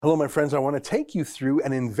Hello, my friends. I want to take you through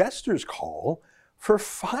an investor's call for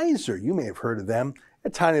Pfizer. You may have heard of them, a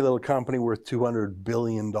tiny little company worth $200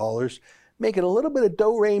 billion, making a little bit of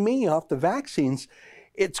do-re-mi off the vaccines.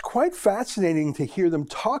 It's quite fascinating to hear them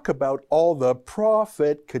talk about all the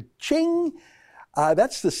profit, ka-ching.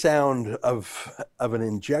 That's the sound of an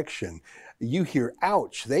injection. You hear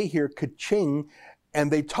ouch, they hear ka-ching, and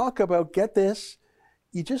they talk about, get this,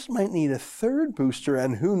 you just might need a third booster,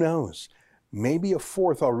 and who knows, maybe a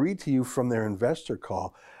fourth. I'll read to you from their investor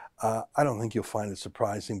call. I don't think you'll find it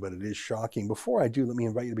surprising, but it is shocking. Before I do, let me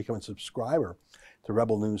invite you to become a subscriber to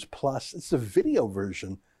Rebel News Plus. It's a video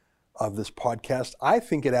version of this podcast. I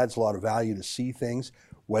think it adds a lot of value to see things,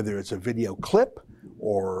 whether it's a video clip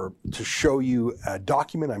or to show you a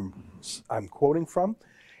document I'm quoting from.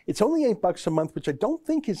 It's only $8 a month, which I don't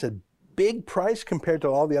think is a big price compared to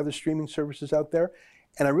all the other streaming services out there.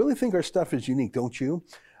 And I really think our stuff is unique, don't you?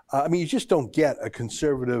 I mean, you just don't get a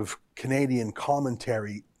conservative Canadian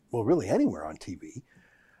commentary, well, really anywhere on TV.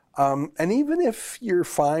 And even if you're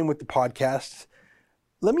fine with the podcast,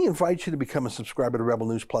 let me invite you to become a subscriber to Rebel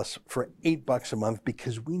News Plus for $8 a month,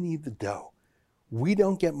 because we need the dough. We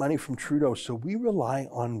don't get money from Trudeau, so we rely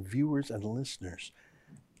on viewers and listeners.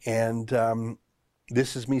 And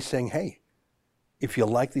this is me saying, hey, if you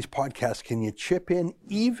like these podcasts, can you chip in?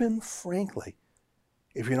 Even frankly,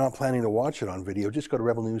 if you're not planning to watch it on video, just go to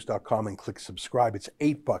rebelnews.com and click subscribe. It's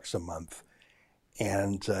 $8 a month,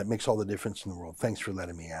 and it makes all the difference in the world. Thanks for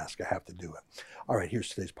letting me ask. I have to do it. All right, here's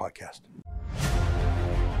today's podcast.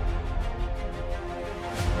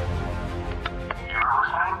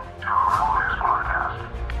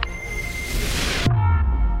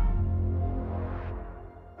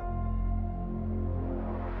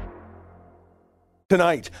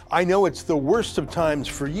 Tonight, I know it's the worst of times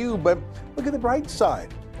for you, but look at the bright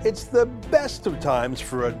side. It's the best of times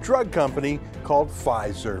for a drug company called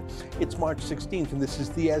Pfizer. It's March 16th, and this is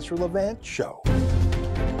the Ezra Levant Show.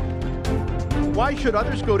 Why should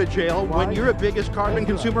others go to jail when you're the biggest carbon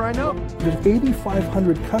consumer I know? There's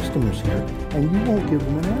 8,500 customers here, and you won't give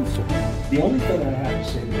them an answer. The only thing I have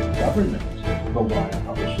to say to the government about why I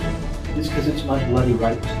publish it is because it's my bloody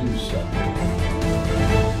right to do so.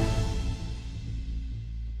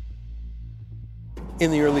 In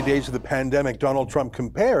the early days of the pandemic, Donald Trump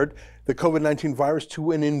compared the COVID-19 virus to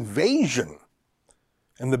an invasion,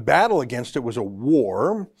 and the battle against it was a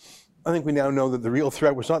war. I think we now know that the real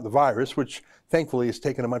threat was not the virus, which thankfully has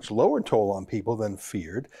taken a much lower toll on people than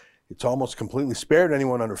feared. It's almost completely spared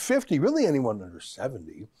anyone under 50, really anyone under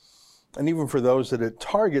 70. And even for those that it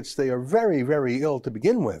targets, they are very, very ill to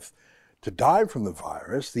begin with. To die from the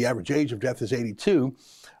virus, the average age of death is 82.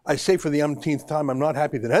 I say for the umpteenth time, I'm not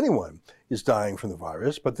happy that anyone is dying from the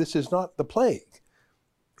virus, but this is not the plague.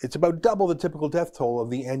 It's about double the typical death toll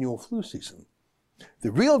of the annual flu season.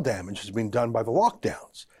 The real damage has been done by the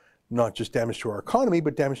lockdowns. Not just damage to our economy,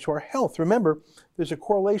 but damage to our health. Remember, there's a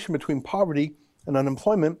correlation between poverty and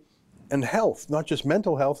unemployment and health, not just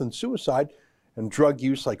mental health and suicide and drug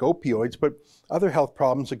use like opioids, but other health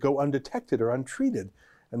problems that go undetected or untreated.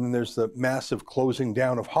 And then there's the massive closing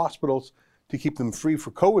down of hospitals to keep them free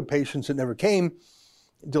for COVID patients that never came,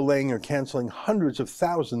 delaying or canceling hundreds of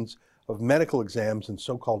thousands of medical exams and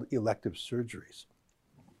so-called elective surgeries.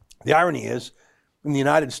 The irony is, in the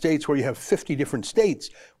United States, where you have 50 different states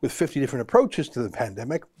with 50 different approaches to the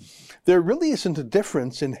pandemic, there really isn't a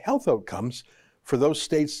difference in health outcomes for those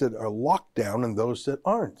states that are locked down and those that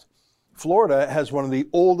aren't. Florida has one of the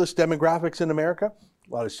oldest demographics in America.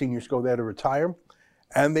 A lot of seniors go there to retire.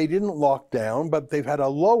 And they didn't lock down, but they've had a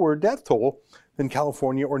lower death toll than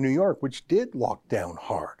California or New York, which did lock down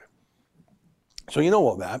hard. So you know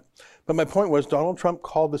all that. But my point was, Donald Trump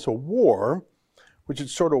called this a war, which it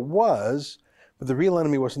sort of was, but the real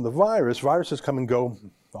enemy wasn't the virus. Viruses come and go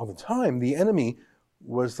all the time. The enemy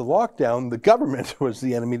was the lockdown. The government was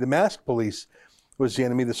the enemy. The mask police was the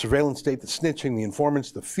enemy. The surveillance state, the snitching, the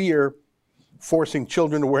informants, the fear, forcing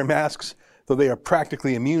children to wear masks, though they are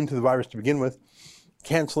practically immune to the virus to begin with.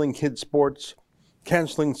 Canceling kids' sports,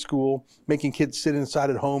 canceling school, making kids sit inside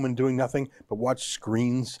at home and doing nothing but watch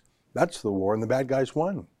screens. That's the war, and the bad guys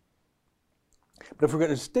won. But if we're going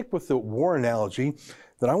to stick with the war analogy,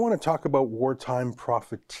 then I want to talk about wartime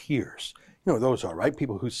profiteers. You know what those are, right?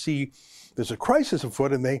 People who see there's a crisis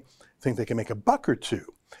afoot and they think they can make a buck or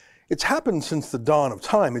two. It's happened since the dawn of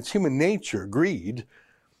time. It's human nature, greed.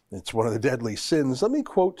 It's one of the deadly sins. Let me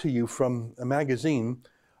quote to you from a magazine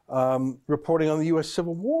reporting on the U.S.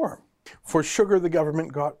 Civil War. For sugar, the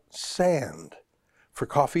government got sand. For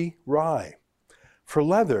coffee, rye. For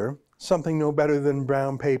leather, something no better than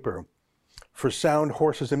brown paper. For sound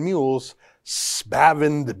horses and mules,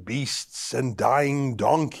 spavined beasts and dying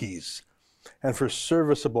donkeys. And for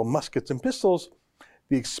serviceable muskets and pistols,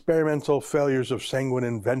 the experimental failures of sanguine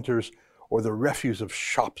inventors or the refuse of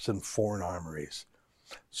shops and foreign armories.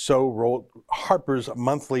 So wrote Harper's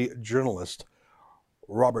Monthly journalist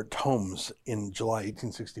Robert Holmes in July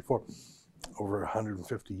 1864, over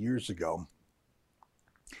 150 years ago.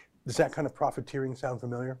 Does that kind of profiteering sound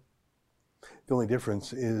familiar? The only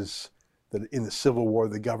difference is that in the Civil War,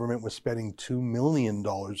 the government was spending $2 million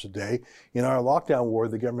a day. In our lockdown war,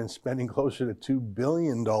 the government's spending closer to $2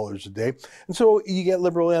 billion a day. And so you get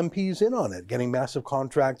Liberal MPs in on it, getting massive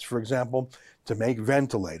contracts, for example, to make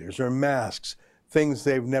ventilators or masks, things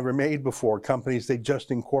they've never made before, companies they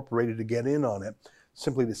just incorporated to get in on it,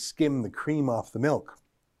 simply to skim the cream off the milk.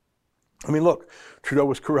 I mean, look, Trudeau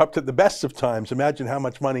was corrupt at the best of times. Imagine how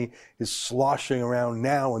much money is sloshing around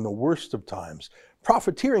now in the worst of times.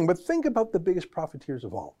 Profiteering, but think about the biggest profiteers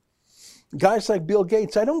of all. Guys like Bill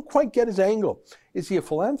Gates, I don't quite get his angle. Is he a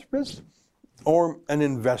philanthropist or an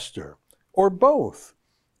investor? Or both?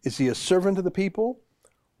 Is he a servant of the people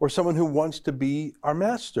or someone who wants to be our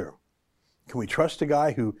master? Can we trust a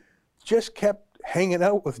guy who just kept hanging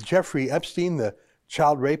out with Jeffrey Epstein, the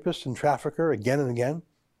child rapist and trafficker, again and again?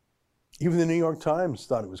 Even the New York Times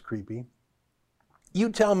thought it was creepy.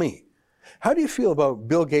 You tell me, how do you feel about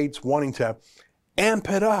Bill Gates wanting to amp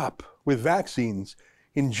it up with vaccines,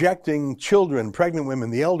 injecting children, pregnant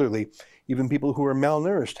women, the elderly, even people who are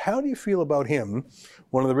malnourished? How do you feel about him,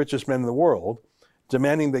 one of the richest men in the world,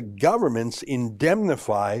 demanding that governments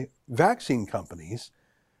indemnify vaccine companies,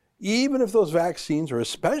 even if those vaccines, or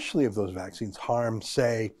especially if those vaccines, harm,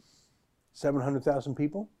 say, 700,000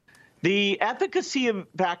 people? The efficacy of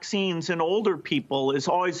vaccines in older people is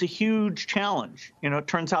always a huge challenge. You know, it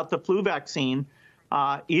turns out the flu vaccine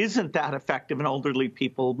isn't that effective in elderly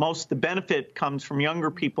people. Most of the benefit comes from younger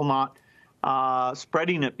people not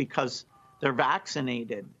spreading it because they're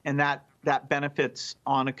vaccinated, and that benefits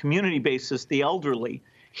on a community basis the elderly.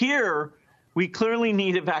 Here, we clearly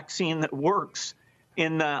need a vaccine that works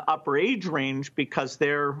in the upper age range because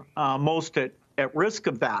they're most at risk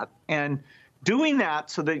of that. And doing that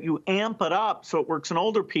so that you amp it up so it works in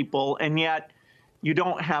older people and yet you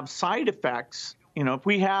don't have side effects. You know, if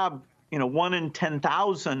we have, 1 in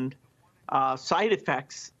 10,000 side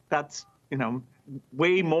effects, that's,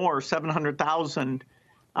 way more, 700,000,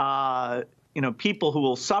 people who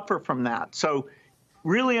will suffer from that. So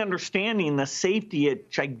really understanding the safety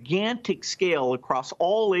at gigantic scale across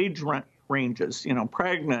all age ranges,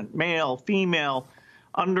 pregnant, male, female,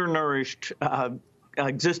 undernourished,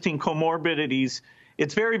 existing comorbidities,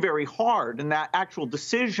 it's very, very hard. And that actual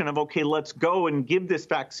decision of, okay, let's go and give this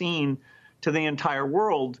vaccine to the entire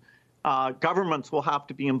world, governments will have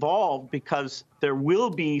to be involved because there will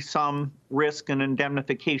be some risk and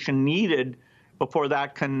indemnification needed before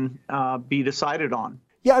that can be decided on.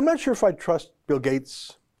 Yeah, I'm not sure if I trust Bill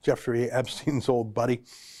Gates, Jeffrey Epstein's old buddy.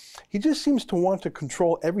 He just seems to want to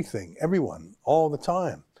control everything, everyone, all the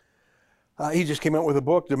time. He just came out with a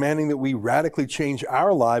book demanding that we radically change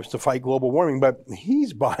our lives to fight global warming, but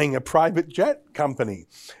he's buying a private jet company.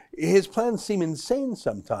 His plans seem insane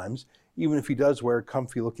sometimes, even if he does wear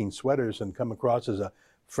comfy-looking sweaters and come across as a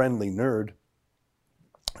friendly nerd.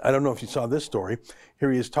 I don't know if you saw this story.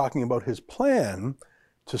 Here he is talking about his plan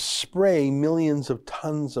to spray millions of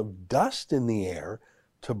tons of dust in the air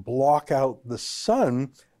to block out the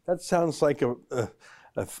sun. That sounds like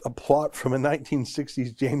a plot from a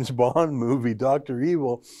 1960s James Bond movie, Dr.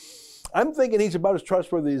 Evil. I'm thinking he's about as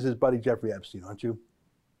trustworthy as his buddy Jeffrey Epstein, aren't you?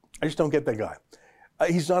 I just don't get that guy.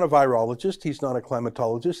 He's not a virologist. He's not a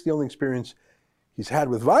climatologist. The only experience he's had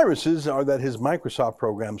with viruses are that his Microsoft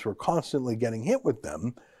programs were constantly getting hit with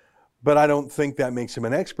them. But I don't think that makes him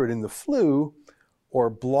an expert in the flu or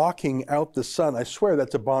blocking out the sun. I swear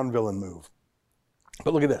that's a Bond villain move.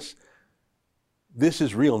 But look at this. This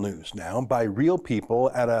is real news now by real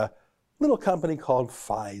people at a little company called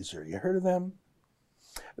Pfizer. You heard of them?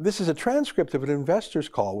 This is a transcript of an investor's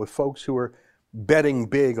call with folks who are betting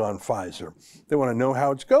big on Pfizer. They want to know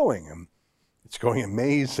how it's going. And it's going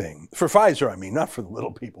amazing. For Pfizer, I mean, not for the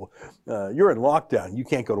little people. You're in lockdown. You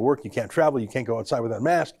can't go to work. You can't travel. You can't go outside without a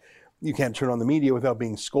mask. You can't turn on the media without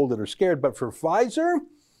being scolded or scared. But for Pfizer,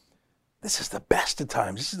 this is the best of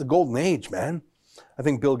times. This is the golden age, man. I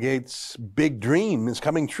think Bill Gates' big dream is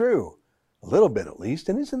coming true, a little bit at least,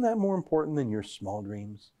 and isn't that more important than your small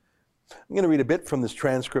dreams? I'm going to read a bit from this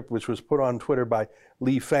transcript, which was put on Twitter by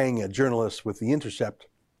Li Feng, a journalist with The Intercept,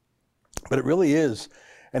 but it really is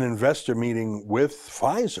an investor meeting with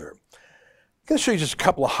Pfizer. I'm going to show you just a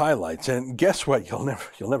couple of highlights, and guess what? You'll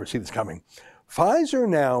never see this coming. Pfizer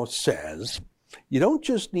now says You don't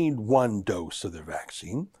just need one dose of the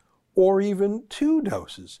vaccine or even 2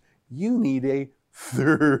 doses. You need a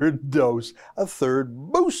third dose, a third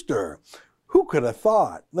booster. Who could have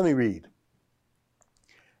thought? Let me read.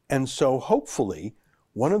 And so hopefully,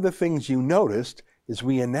 one of the things you noticed is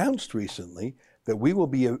we announced recently that we will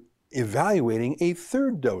be evaluating a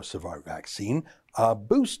third dose of our vaccine, a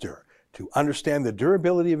booster, to understand the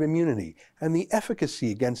durability of immunity and the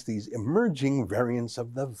efficacy against these emerging variants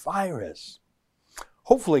of the virus.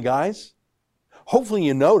 Hopefully, guys, hopefully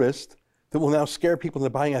you noticed that will now scare people into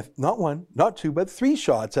buying not 1, not 2, but 3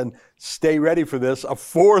 shots. And stay ready for this, a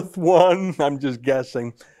 4th one. I'm just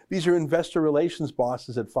guessing. These are investor relations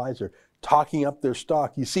bosses at Pfizer talking up their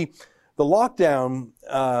stock. You see, the lockdown,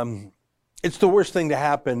 it's the worst thing to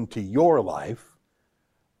happen to your life,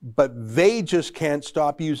 but they just can't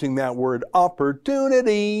stop using that word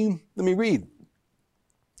opportunity. Let me read.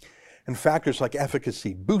 And factors like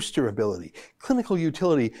efficacy, booster ability, clinical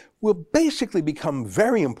utility will basically become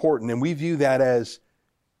very important, and we view that as,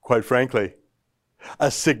 quite frankly, a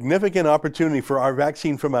significant opportunity for our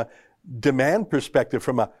vaccine from a demand perspective,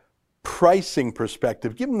 from a pricing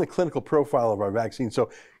perspective, given the clinical profile of our vaccine. So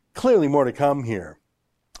clearly more to come here.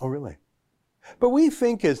 Oh, really? But we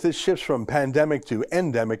think as this shifts from pandemic to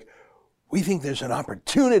endemic, we think there's an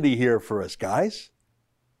opportunity here for us, guys.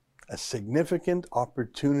 A significant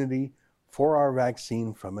opportunity for our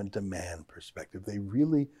vaccine from a demand perspective. They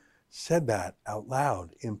really said that out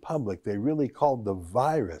loud in public. They really called the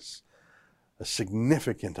virus a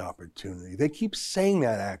significant opportunity. They keep saying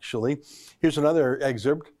that, actually. Here's another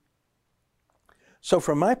excerpt. So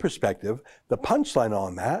from my perspective, the punchline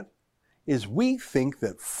on that is we think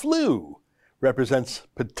that flu represents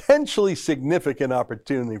potentially significant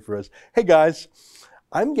opportunity for us. Hey guys,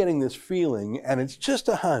 I'm getting this feeling, and it's just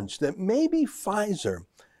a hunch, that maybe Pfizer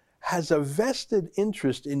has a vested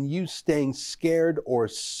interest in you staying scared or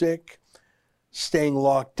sick, staying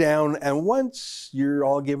locked down, and once you're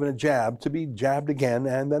all given a jab, to be jabbed again,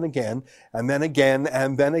 and then again, and then again,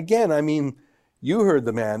 and then again. I mean, you heard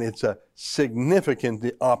the man. It's a significant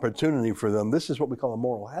opportunity for them. This is what we call a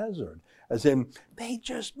moral hazard, as in they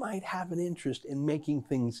just might have an interest in making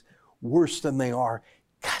things worse than they are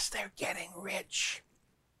because they're getting rich.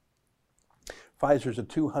 Pfizer's a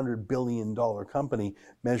 $200 billion company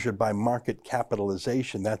measured by market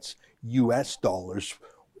capitalization. That's US dollars.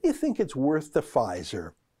 What do you think it's worth to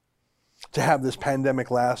Pfizer to have this pandemic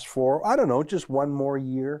last for, I don't know, just 1 more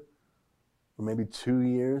year? Or maybe 2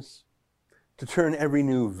 years? To turn every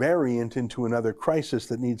new variant into another crisis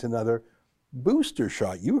that needs another booster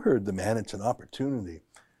shot. You heard the man, it's an opportunity.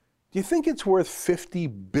 Do you think it's worth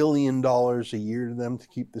 $50 billion a year to them to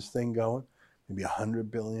keep this thing going? Maybe $100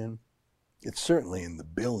 billion? It's certainly in the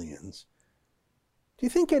billions. Do you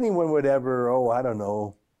think anyone would ever, I don't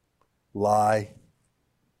know, lie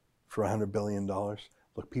for $100 billion?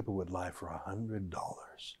 Look, people would lie for $100.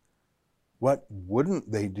 What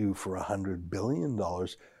wouldn't they do for $100 billion?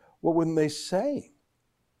 What wouldn't they say?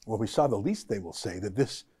 Well, we saw the least they will say, that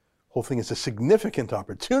this whole thing is a significant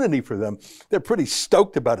opportunity for them. They're pretty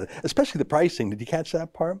stoked about it, especially the pricing. Did you catch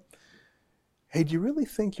that part? Hey, do you really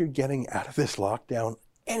think you're getting out of this lockdown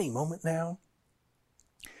any moment now?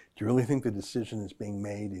 Do you really think the decision is being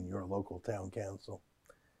made in your local town council?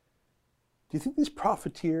 Do you think these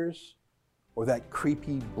profiteers or that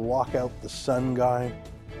creepy block out the sun guy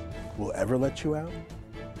will ever let you out?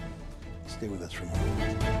 Stay with us for a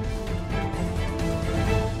moment.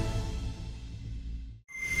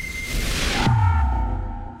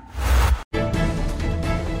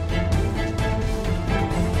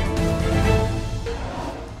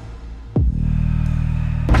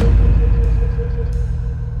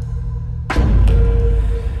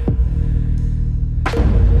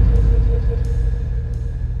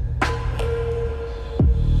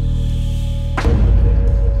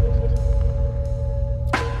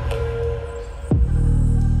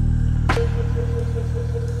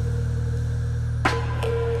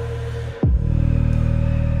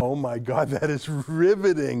 My God, that is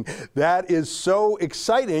riveting. That is so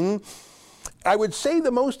exciting. I would say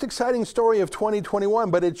the most exciting story of 2021,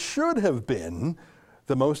 but it should have been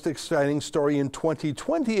the most exciting story in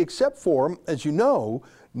 2020, except for, as you know,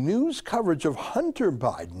 news coverage of Hunter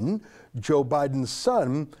Biden, Joe Biden's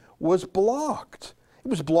son, was blocked. It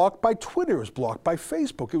was blocked by Twitter, it was blocked by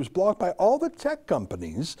Facebook, it was blocked by all the tech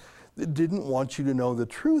companies that didn't want you to know the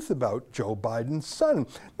truth about Joe Biden's son.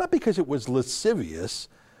 Not because it was lascivious.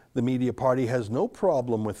 The media party has no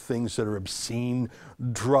problem with things that are obscene,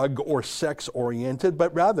 drug or sex oriented,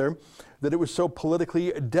 but rather that it was so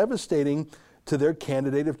politically devastating to their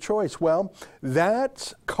candidate of choice. Well,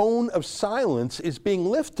 that cone of silence is being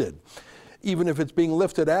lifted. even if it's being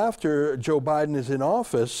lifted after Joe Biden is in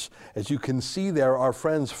office. As you can see there, our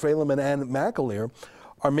friends Phelim and Ann McAleer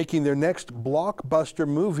are making their next blockbuster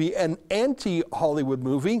movie, an anti-Hollywood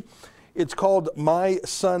movie. It's called My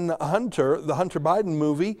Son Hunter, the Hunter Biden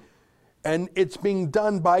movie, and it's being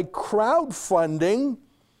done by crowdfunding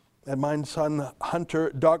at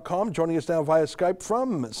mysonhunter.com. Joining us now via Skype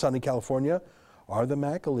from sunny California are the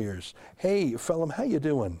McAleers. Hey, Phelim, how you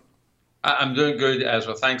doing? I'm doing good as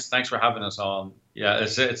well. Thanks for having us on. Yeah,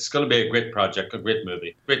 it's going to be a great project, a great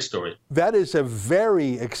movie, great story. That is a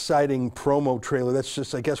very exciting promo trailer. That's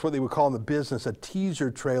just, I guess, what they would call in the business a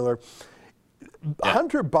teaser trailer. Yeah.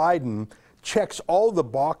 Hunter Biden checks all the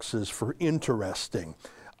boxes for interesting.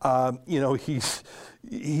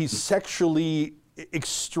 He's sexually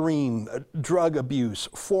extreme, drug abuse,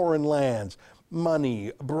 foreign lands,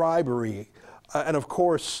 money, bribery, and of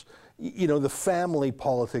course, the family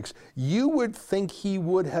politics. You would think he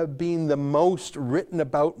would have been the most written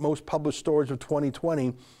about, most published stories of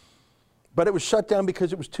 2020, but it was shut down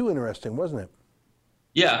because it was too interesting, wasn't it?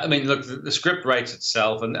 Yeah, I mean, look, the script writes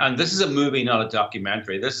itself, and this is a movie, not a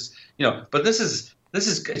documentary. This is,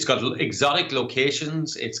 it's got exotic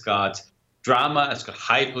locations, it's got drama, it's got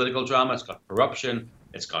high political drama, it's got corruption,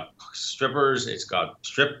 it's got strippers, it's got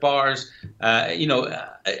strip bars.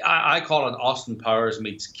 I call it Austin Powers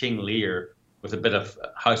meets King Lear with a bit of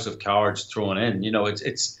House of Cards thrown in.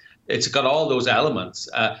 It's got all those elements.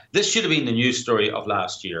 This should have been the news story of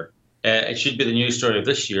last year. It should be the news story of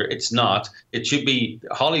this year. It's not. It should be,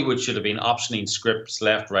 Hollywood should have been optioning scripts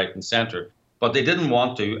left, right, and center, but they didn't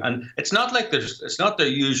want to. And it's not like it's not their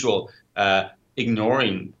usual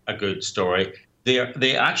ignoring a good story.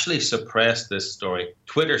 They actually suppressed this story.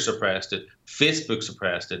 Twitter suppressed it. Facebook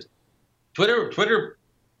suppressed it. Twitter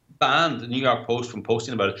banned the New York Post from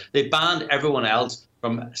posting about it. They banned everyone else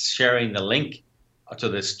from sharing the link to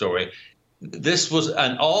this story.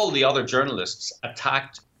 And all the other journalists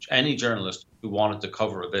attacked any journalist who wanted to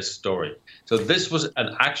cover this story. So this was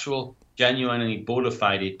an actual, genuinely bona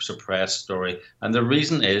fide suppressed story. And the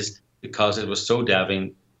reason is because it was so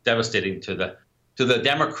devastating to the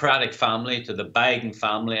Democratic family, to the Biden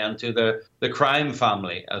family, and to the crime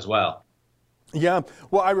family as well. Yeah,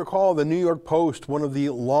 well, I recall the New York Post, one of the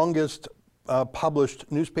longest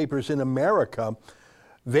published newspapers in America,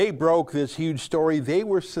 they broke this huge story. They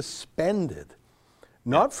were suspended,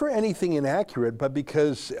 not for anything inaccurate, but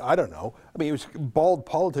because, I don't know, I mean, it was bald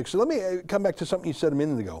politics. So let me come back to something you said a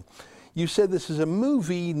minute ago. You said this is a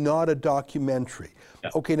movie, not a documentary.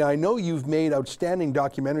 Yeah. Okay, now I know you've made outstanding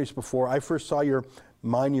documentaries before. I first saw your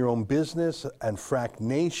Mind Your Own Business and Frack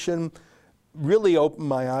Nation. Really opened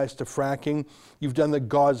my eyes to fracking. You've done the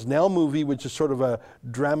Gosnell movie, which is sort of a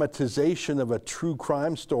dramatization of a true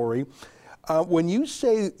crime story. When you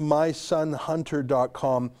say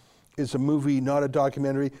mysonhunter.com is a movie, not a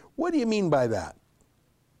documentary, what do you mean by that?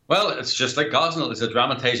 Well, it's just like Gosnell. It's a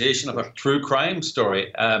dramatization of a true crime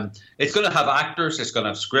story. It's going to have actors. It's going to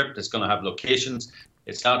have script. It's going to have locations.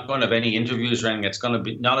 It's not going to have any interviews or anything. It's going to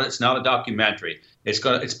be it's not a documentary.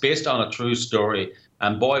 It's based on a true story.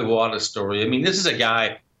 And boy, what a story! I mean, this is a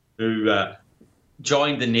guy who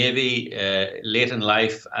joined the Navy late in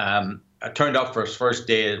life, turned up for his first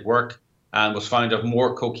day at work, and was found to have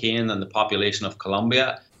more cocaine than the population of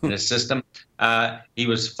Colombia in his system. He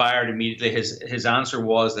was fired immediately. His answer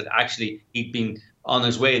was that actually he'd been on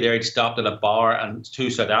his way there. He'd stopped at a bar and two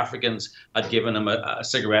South Africans had given him a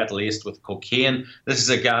cigarette laced with cocaine. This is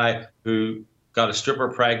a guy who got a stripper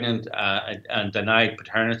pregnant and denied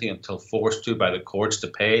paternity until forced to by the courts to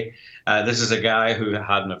pay. This is a guy who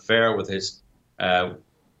had an affair with his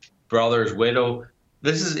brother's widow.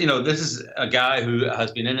 This is a guy who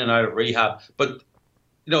has been in and out of rehab. But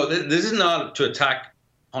this is not to attack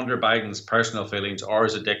Hunter Biden's personal feelings or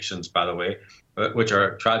his addictions, by the way, which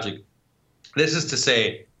are tragic. This is to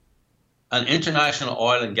say an international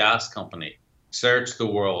oil and gas company searched the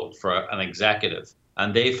world for an executive,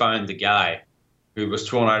 and they found the guy who was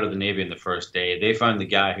thrown out of the Navy in the first day. They found the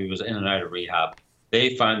guy who was in and out of rehab.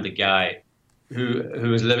 They found the guy who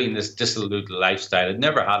was living this dissolute lifestyle, had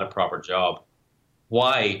never had a proper job.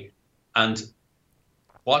 Why? And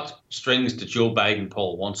what strings did Joe Biden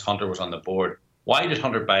pull once Hunter was on the board? Why did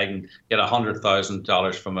Hunter Biden get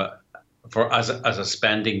 $100,000 as a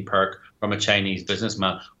spending perk from a Chinese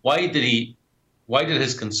businessman? Why did his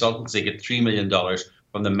consultancy get $3 million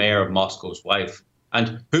from the mayor of Moscow's wife?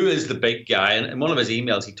 And who is the big guy? And in one of his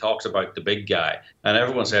emails, he talks about the big guy, and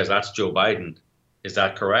everyone says that's Joe Biden. Is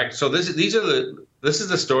that correct? So this is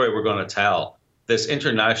the story we're going to tell. This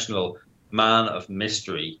international man of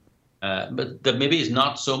mystery, but that maybe is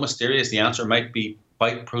not so mysterious. The answer might be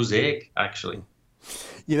quite prosaic, actually.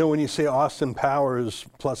 You know, when you say Austin Powers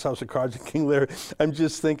plus House of Cards and King Lear, I'm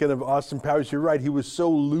just thinking of Austin Powers. You're right. He was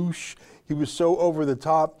so louche. He was so over the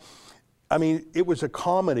top. I mean, it was a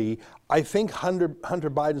comedy. I think Hunter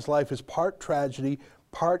Biden's life is part tragedy,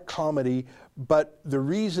 part comedy. But the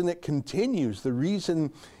reason it continues, the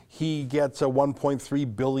reason he gets a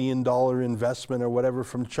 $1.3 billion investment or whatever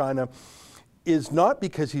from China is not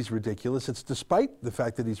because he's ridiculous. It's despite the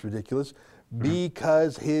fact that he's ridiculous,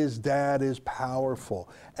 because his dad is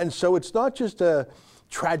powerful. And so it's not just a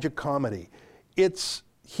tragic comedy. He's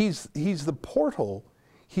the portal.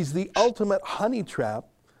 He's the ultimate honey trap.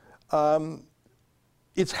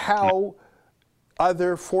 It's how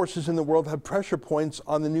other forces in the world have pressure points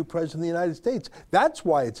on the new president of the United States. That's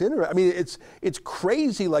why it's interesting. I mean, it's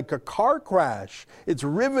crazy like a car crash. It's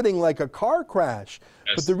riveting like a car crash.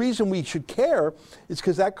 Yes. But the reason we should care is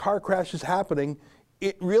because that car crash is happening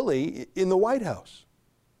really in the White House.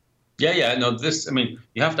 Yeah. No, I mean,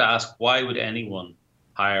 you have to ask, why would anyone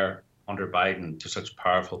hire Hunter Biden to such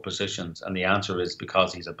powerful positions? And the answer is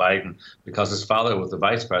because he's a Biden, because his father was the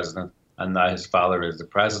vice president and now his father is the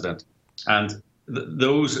president. And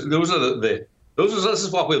this is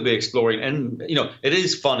what we'll be exploring. And, you know, it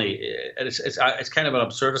is funny. It's kind of an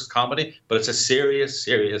absurdist comedy, but it's a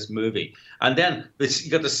serious movie. And then you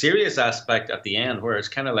got the serious aspect at the end, where it's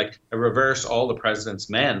kind of like a reverse All the President's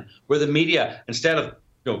Men, where the media, instead of,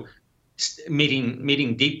 you know,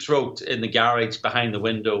 meeting Deep Throat in the garage behind the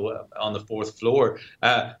window on the 4th floor,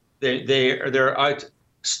 they're out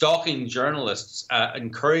stalking journalists,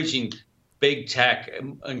 encouraging big tech,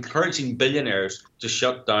 encouraging billionaires to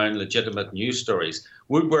shut down legitimate news stories.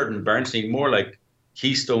 Woodward and Bernstein, more like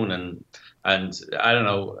Keystone and I don't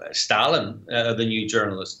know, Stalin, the new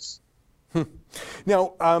journalists.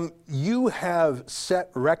 Now, you have set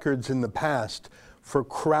records in the past for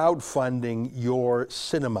crowdfunding your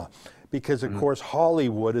cinema, because of course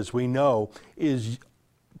Hollywood, as we know, is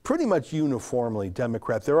pretty much uniformly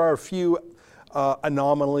Democrat. There are a few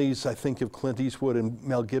anomalies. I think of Clint Eastwood and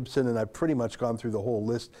Mel Gibson, and I've pretty much gone through the whole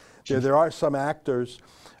list. There are some actors,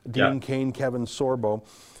 Dean Cain, Kevin Sorbo,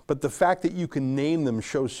 but the fact that you can name them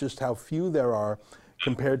shows just how few there are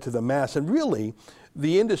compared to the mass. And really,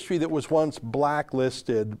 the industry that was once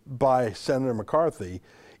blacklisted by Senator McCarthy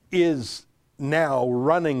is now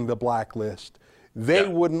running the blacklist. They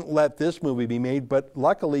wouldn't let this movie be made, but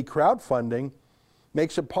luckily crowdfunding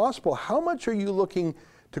makes it possible. How much are you looking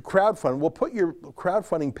to crowdfund? We'll put your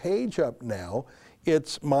crowdfunding page up now.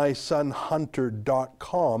 It's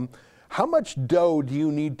mysonhunter.com. How much dough do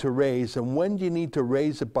you need to raise, and when do you need to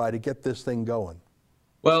raise it by to get this thing going?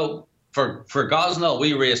 Well, for Gosnell,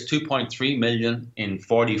 we raised $2.3 million in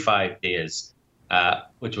 45 days,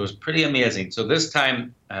 which was pretty amazing. So this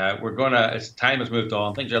time, as time has moved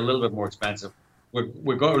on, things are a little bit more expensive.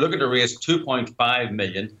 We're looking to raise $2.5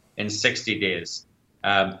 million in 60 days.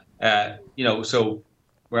 You know, so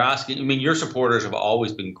we're asking, I mean, your supporters have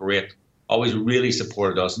always been great, always really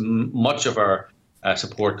supported us. Much of our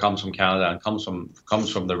support comes from Canada and comes from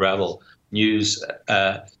the Rebel News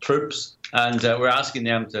troops. And we're asking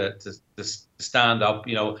them to stand up.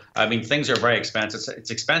 You know, I mean, things are very expensive.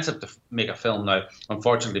 It's expensive to make a film now,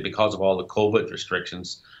 unfortunately, because of all the COVID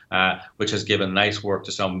restrictions, which has given nice work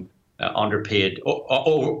to some underpaid,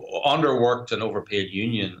 underworked and overpaid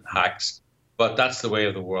union hacks. But that's the way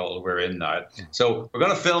of the world we're in now. So we're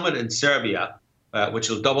going to film it in Serbia, which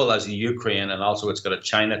will double as the Ukraine, and also it's got a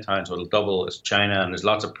Chinatown, so it'll double as China, and there's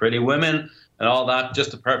lots of pretty women and all that.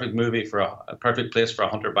 Just a perfect movie for a perfect place for a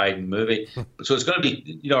Hunter Biden movie. So it's going to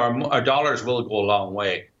be, you know, our dollars will go a long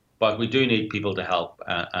way, but we do need people to help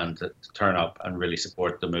and to turn up and really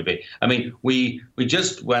support the movie. I mean, we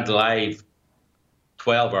just went live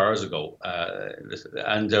 12 hours ago,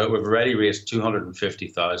 and we've already raised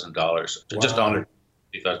 $250,000, just under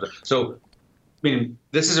 $250,000. So, I mean,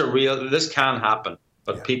 this can happen,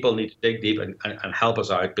 but people need to dig deep and help us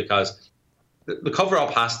out, because the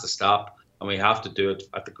cover-up has to stop, and we have to do it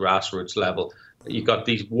at the grassroots level. You've got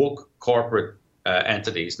these woke corporate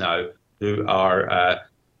entities now who are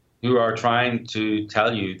trying to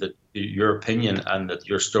tell you that your opinion and that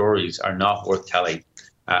your stories are not worth telling.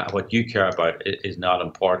 What you care about is not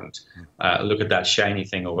important. Look at that shiny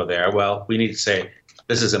thing over there. Well, we need to say,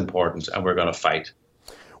 this is important, and we're going to fight.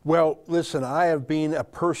 Well, listen, I have been a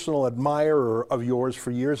personal admirer of yours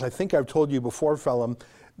for years. I think I've told you before, Phelim,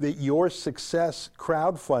 that your success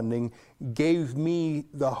crowdfunding gave me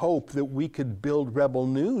the hope that we could build Rebel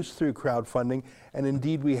News through crowdfunding, and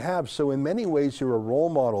indeed we have. So in many ways, you're a role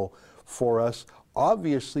model for us.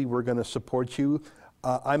 Obviously, we're going to support you.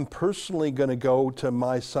 I'm personally going to go to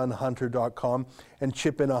mysonhunter.com and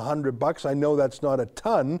chip in $100. I know that's not a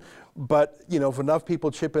ton, but if enough people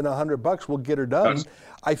chip in $100, we'll get her done. Yes.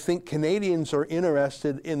 I think Canadians are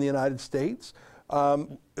interested in the United States.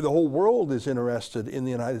 The whole world is interested in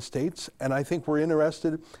the United States, and I think we're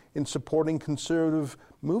interested in supporting conservative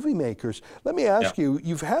movie makers. Let me ask you,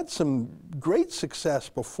 you've had some great success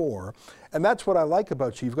before, and that's what I like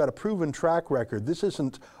about you. You've got a proven track record. This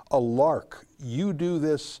isn't a lark. You do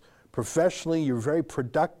this professionally. You're very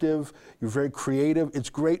productive. You're very creative. It's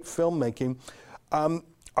great filmmaking.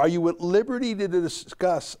 Are you at liberty to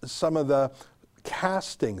discuss some of the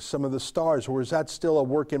casting, some of the stars, or is that still a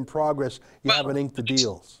work in progress? You haven't inked the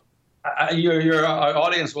deals. Your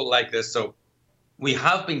audience will like this. So we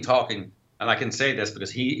have been talking, and I can say this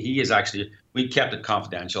because he is actually, we kept it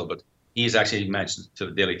confidential, but he is actually mentioned to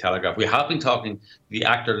the Daily Telegraph. We have been talking to the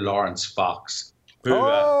actor Lawrence Fox. Who,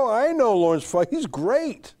 I know Lawrence Fox. He's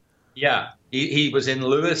great. Yeah, he was in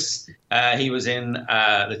Lewis. He was in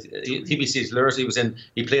the TBC's Lewis.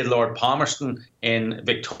 He played Lord Palmerston in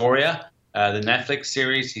Victoria, the Netflix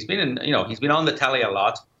series. He's been in, he's been on the telly a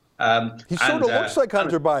lot. He sort of looks like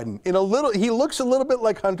Hunter Biden. He looks a little bit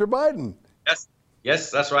like Hunter Biden.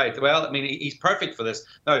 Yes, that's right. Well, I mean, he's perfect for this.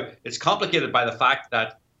 Now, it's complicated by the fact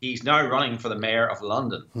that he's now running for the mayor of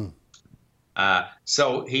London.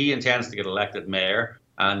 So he intends to get elected mayor,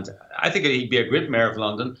 and I think he'd be a great mayor of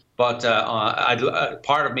London. But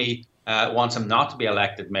part of me wants him not to be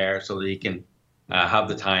elected mayor so that he can have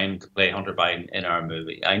the time to play Hunter Biden in our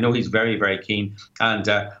movie. I know he's very, very keen, and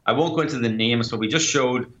I won't go into the names, but we just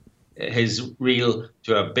showed his reel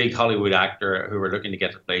to a big Hollywood actor who were looking to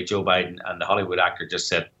get to play Joe Biden, and the Hollywood actor just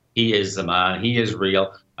said, he is the man, he is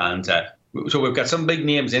real. And so we've got some big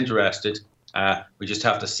names interested. We just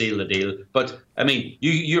have to seal the deal. But, I mean,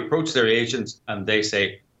 you approach their agents and they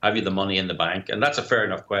say, have you the money in the bank? And that's a fair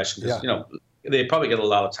enough question because, they probably get a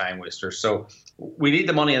lot of time wasters. So we need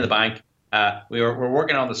the money in the bank. We're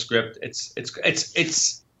working on the script. It's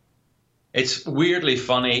weirdly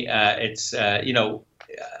funny.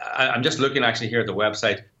 I'm just looking actually here at the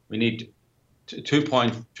website. We need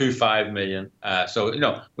 2.25 million. So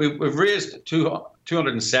we've raised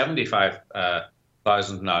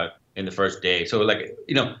 275,000 now in the first day. So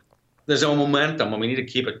there's a momentum and we need to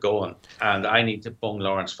keep it going. And I need to phone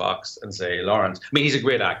Lawrence Fox and say, Lawrence, I mean, he's a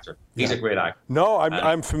great actor. He's a great actor. No,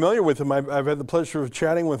 I'm familiar with him. I've had the pleasure of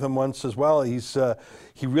chatting with him once as well. He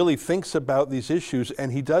really thinks about these issues,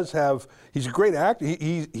 and he's a great actor.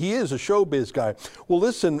 He is a showbiz guy. Well,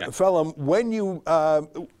 listen, Phelim, when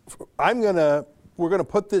we're gonna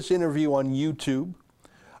put this interview on YouTube.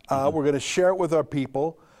 We're going to share it with our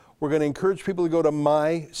people. We're going to encourage people to go to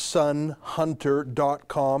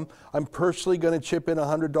mysonhunter.com. I'm personally going to chip in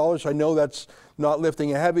 $100. I know not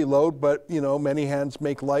lifting a heavy load, but many hands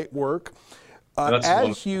make light work.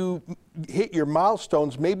 As you hit your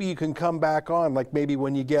milestones, maybe you can come back on, like maybe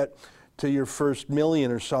when you get to your first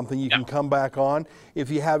million or something, you can come back on.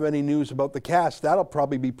 If you have any news about the cast, that'll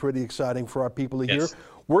probably be pretty exciting for our people to hear.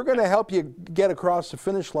 We're going to help you get across the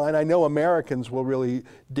finish line. I know Americans will really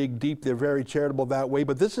dig deep. They're very charitable that way,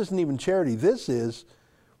 but this isn't even charity. This is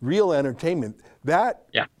real entertainment. That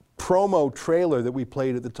promo trailer that we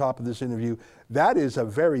played at the top of this interview, that is a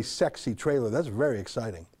very sexy trailer. That's very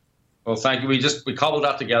exciting. Well, thank you. We cobbled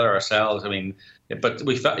that together ourselves. I mean, but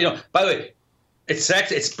we felt, by the way, it's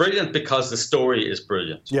sexy. It's brilliant because the story is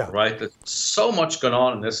brilliant. Right? There's so much going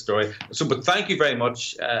on in this story. But thank you very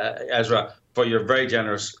much, Ezra, for your very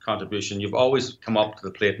generous contribution. You've always come up to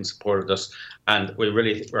the plate and supported us, and we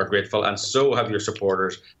really are grateful, and so have your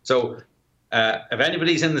supporters. So if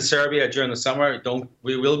anybody's in Serbia during the summer,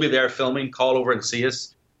 we will be there filming. Call over and see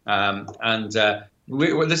us.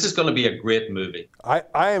 This is going to be a great movie.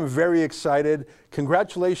 I am very excited.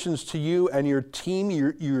 Congratulations to you and your team.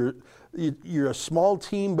 You're a small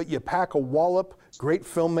team, but you pack a wallop. Great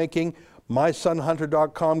filmmaking.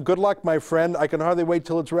 mysonhunter.com. Good luck, my friend. I can hardly wait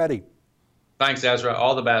till it's ready. Thanks, Ezra.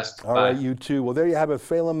 All the best. All right, you too. Well, there you have it,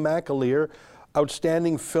 Phelim McAleer,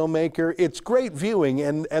 outstanding filmmaker. It's great viewing.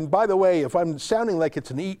 And by the way, if I'm sounding like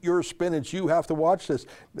it's an eat your spinach, you have to watch this.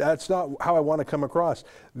 That's not how I want to come across.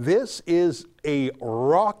 This is a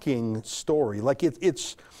rocking story. Like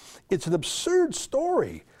it's an absurd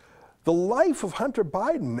story. The life of Hunter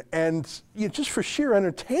Biden, and just for sheer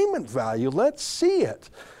entertainment value, let's see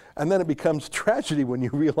it. And then it becomes tragedy when you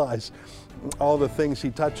realize all the things he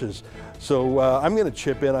touches. So I'm going to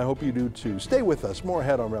chip in. I hope you do too. Stay with us. More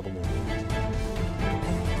ahead on Rebel News.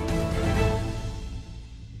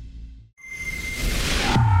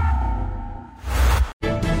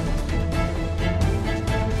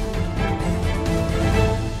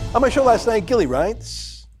 A On my show last night, Gilly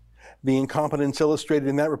writes, the incompetence illustrated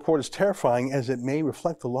in that report is terrifying as it may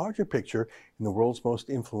reflect the larger picture in the world's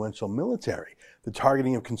most influential military. The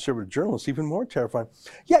targeting of conservative journalists, even more terrifying.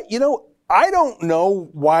 Yeah, you know, I don't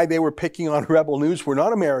know why they were picking on Rebel News. We're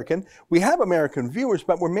not American. We have American viewers,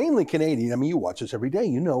 but we're mainly Canadian. I mean, you watch us every day.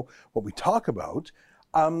 You know what we talk about.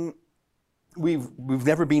 We've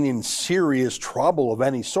never been in serious trouble of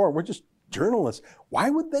any sort. We're just journalists.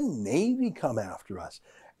 Why would the Navy come after us?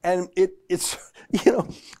 And it's, you know,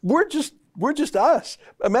 we're just us.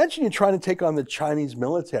 Imagine you're trying to take on the Chinese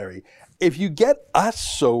military. If you get us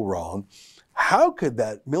so wrong, how could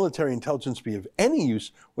that military intelligence be of any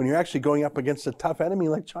use when you're actually going up against a tough enemy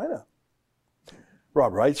like China?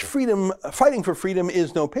 Rob writes, fighting for freedom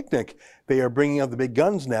is no picnic. They are bringing out the big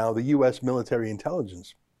guns now, the U.S. military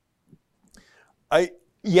intelligence.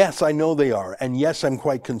 Yes, I know they are. And yes, I'm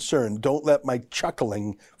quite concerned. Don't let my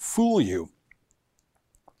chuckling fool you.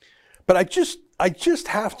 But I just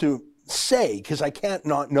have to say, because I can't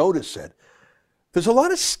not notice it, there's a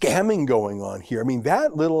lot of scamming going on here. I mean,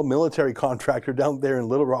 that little military contractor down there in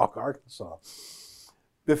Little Rock, Arkansas,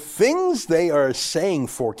 the things they are saying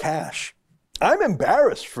for cash, I'm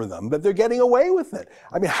embarrassed for them that they're getting away with it.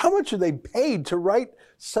 I mean, how much are they paid to write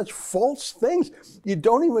such false things? You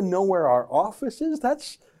don't even know where our office is?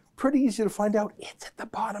 That's pretty easy to find out. It's at the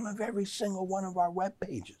bottom of every single one of our web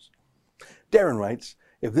pages. Darren writes,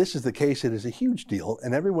 if this is the case, it is a huge deal,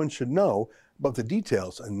 and everyone should know about the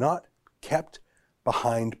details and not kept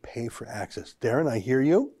behind pay for access. Darren, I hear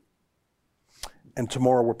you. And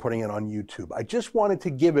tomorrow we're putting it on YouTube. I just wanted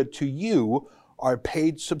to give it to you, our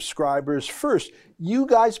paid subscribers first. You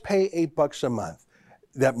guys pay $8 a month.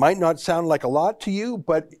 That might not sound like a lot to you,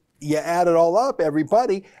 but you add it all up,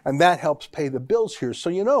 everybody, and that helps pay the bills here.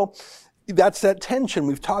 So, you know, that's that tension.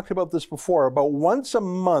 We've talked about this before. About once a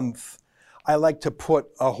month, I like to put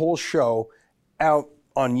a whole show out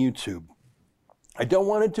on YouTube. I don't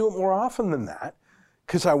want to do it more often than that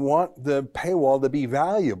because I want the paywall to be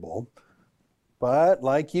valuable. But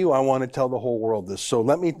like you, I want to tell the whole world this. So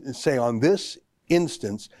let me say on this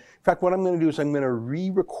instance, in fact, what I'm going to do is I'm going to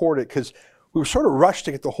re-record it because we were sort of rushed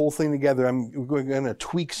to get the whole thing together. We're going to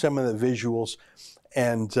tweak some of the visuals,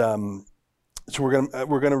 and so we're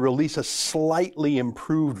going to release a slightly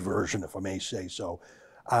improved version, if I may say so.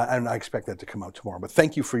 And I expect that to come out tomorrow. But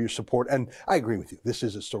thank you for your support. And I agree with you. This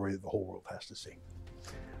is a story that the whole world has to see.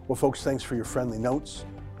 Well, folks, thanks for your friendly notes.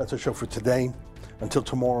 That's our show for today. Until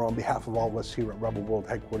tomorrow, on behalf of all of us here at Rebel World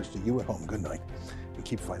Headquarters, to you at home, good night. And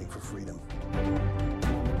keep fighting for freedom.